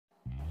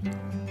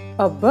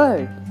A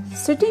bird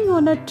sitting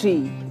on a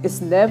tree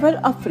is never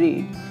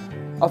afraid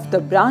of the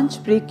branch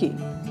breaking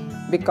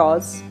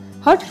because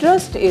her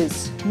trust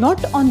is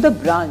not on the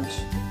branch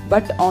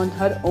but on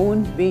her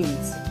own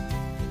wings.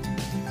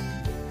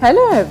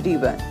 Hello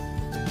everyone.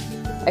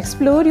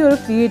 Explore your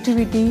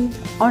creativity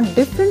on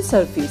different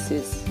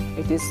surfaces.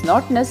 It is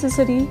not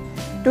necessary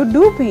to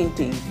do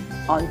painting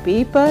on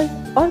paper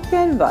or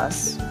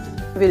canvas.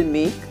 We'll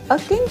make a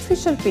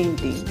kingfisher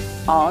painting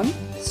on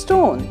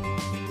stone.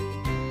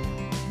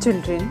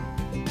 Children,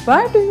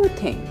 why do you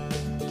think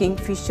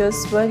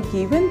kingfishers were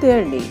given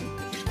their name?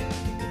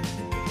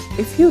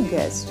 If you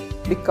guessed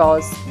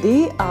because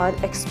they are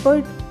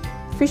expert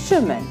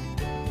fishermen,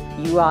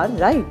 you are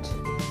right.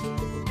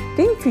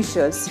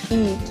 Kingfishers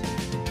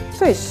eat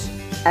fish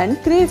and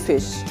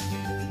crayfish.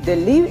 They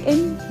live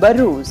in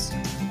burrows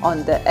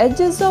on the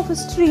edges of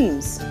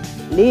streams,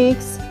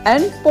 lakes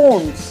and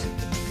ponds.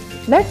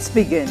 Let's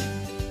begin.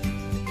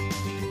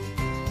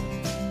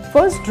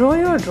 First, draw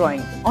your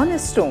drawing on a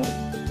stone.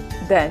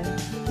 Then,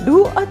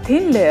 do a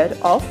thin layer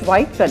of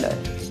white color.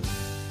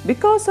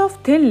 Because of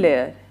thin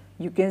layer,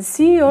 you can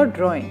see your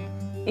drawing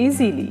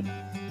easily.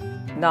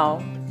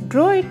 Now,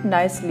 draw it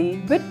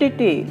nicely with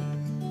detail.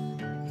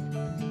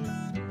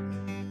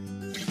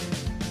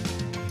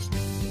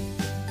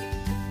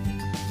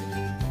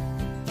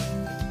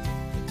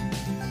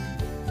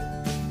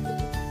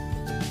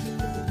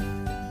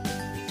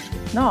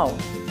 Now,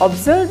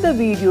 observe the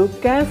video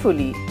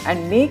carefully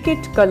and make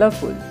it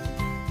colorful.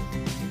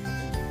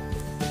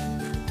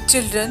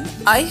 Children,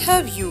 I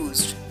have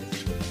used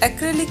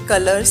acrylic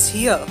colors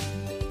here.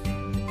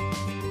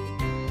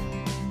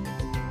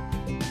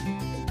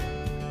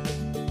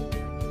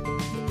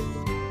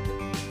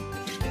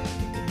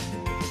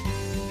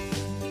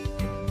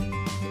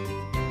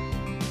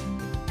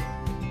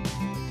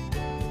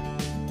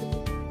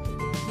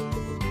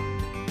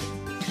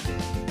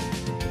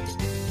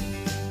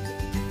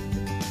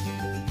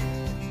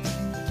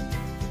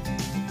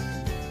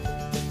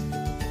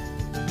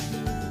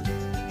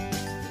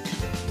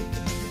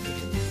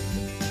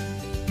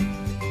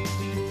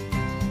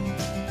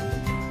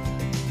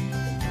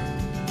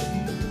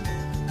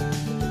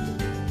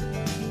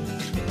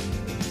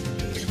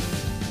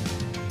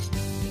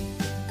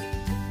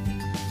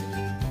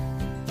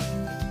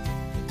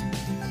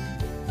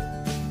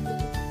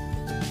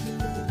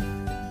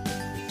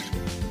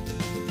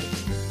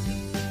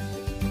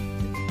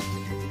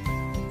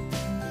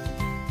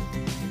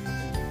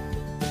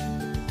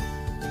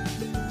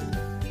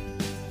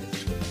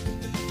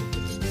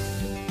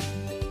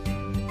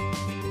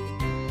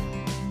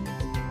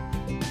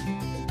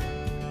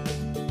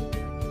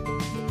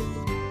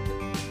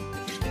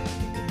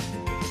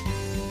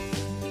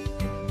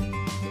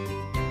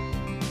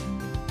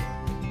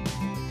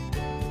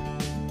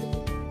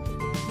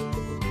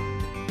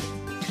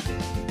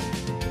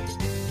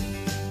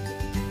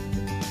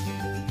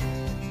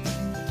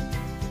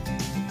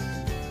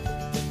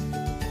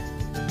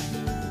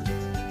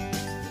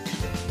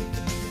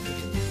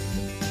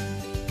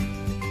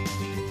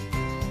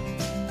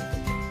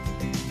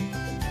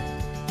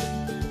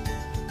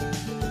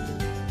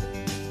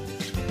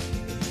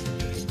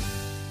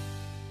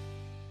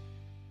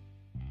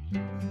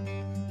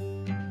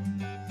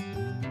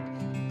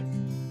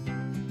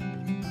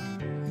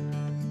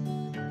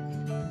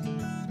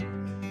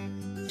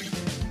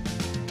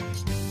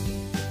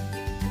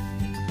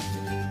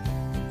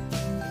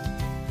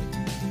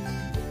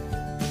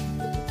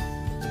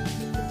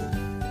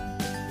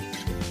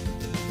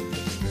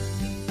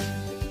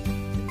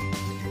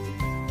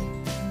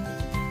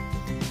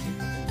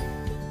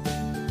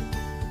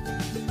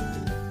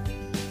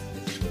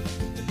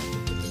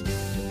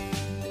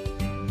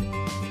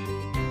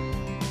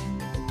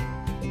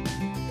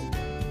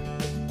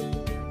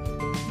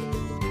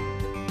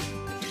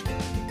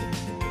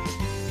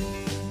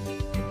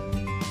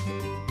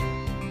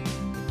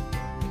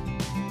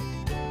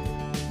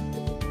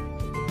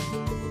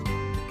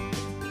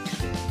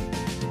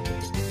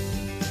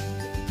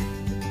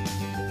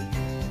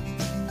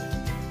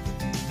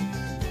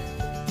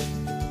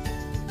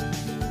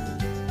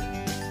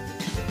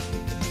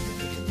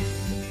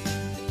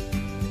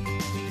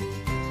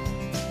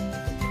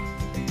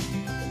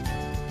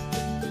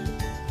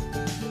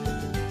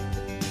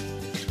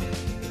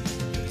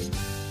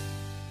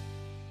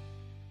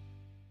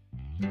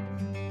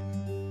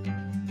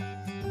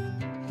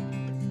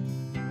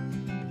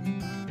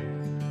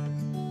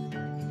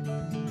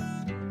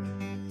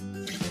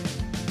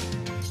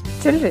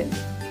 Children,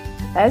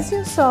 as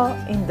you saw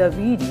in the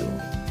video,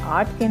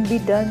 art can be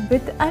done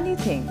with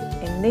anything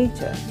in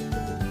nature.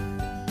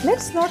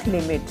 Let's not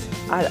limit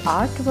our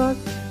artwork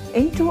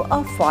into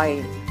a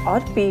file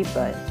or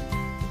paper.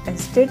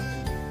 Instead,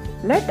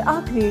 let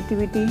our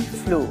creativity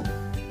flow.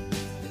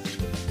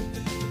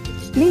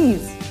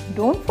 Please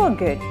don't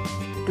forget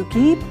to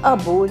keep a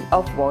bowl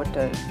of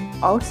water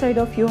outside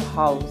of your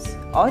house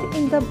or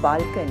in the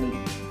balcony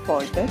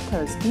for the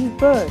thirsty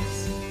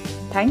birds.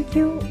 Thank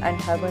you and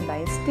have a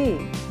nice day.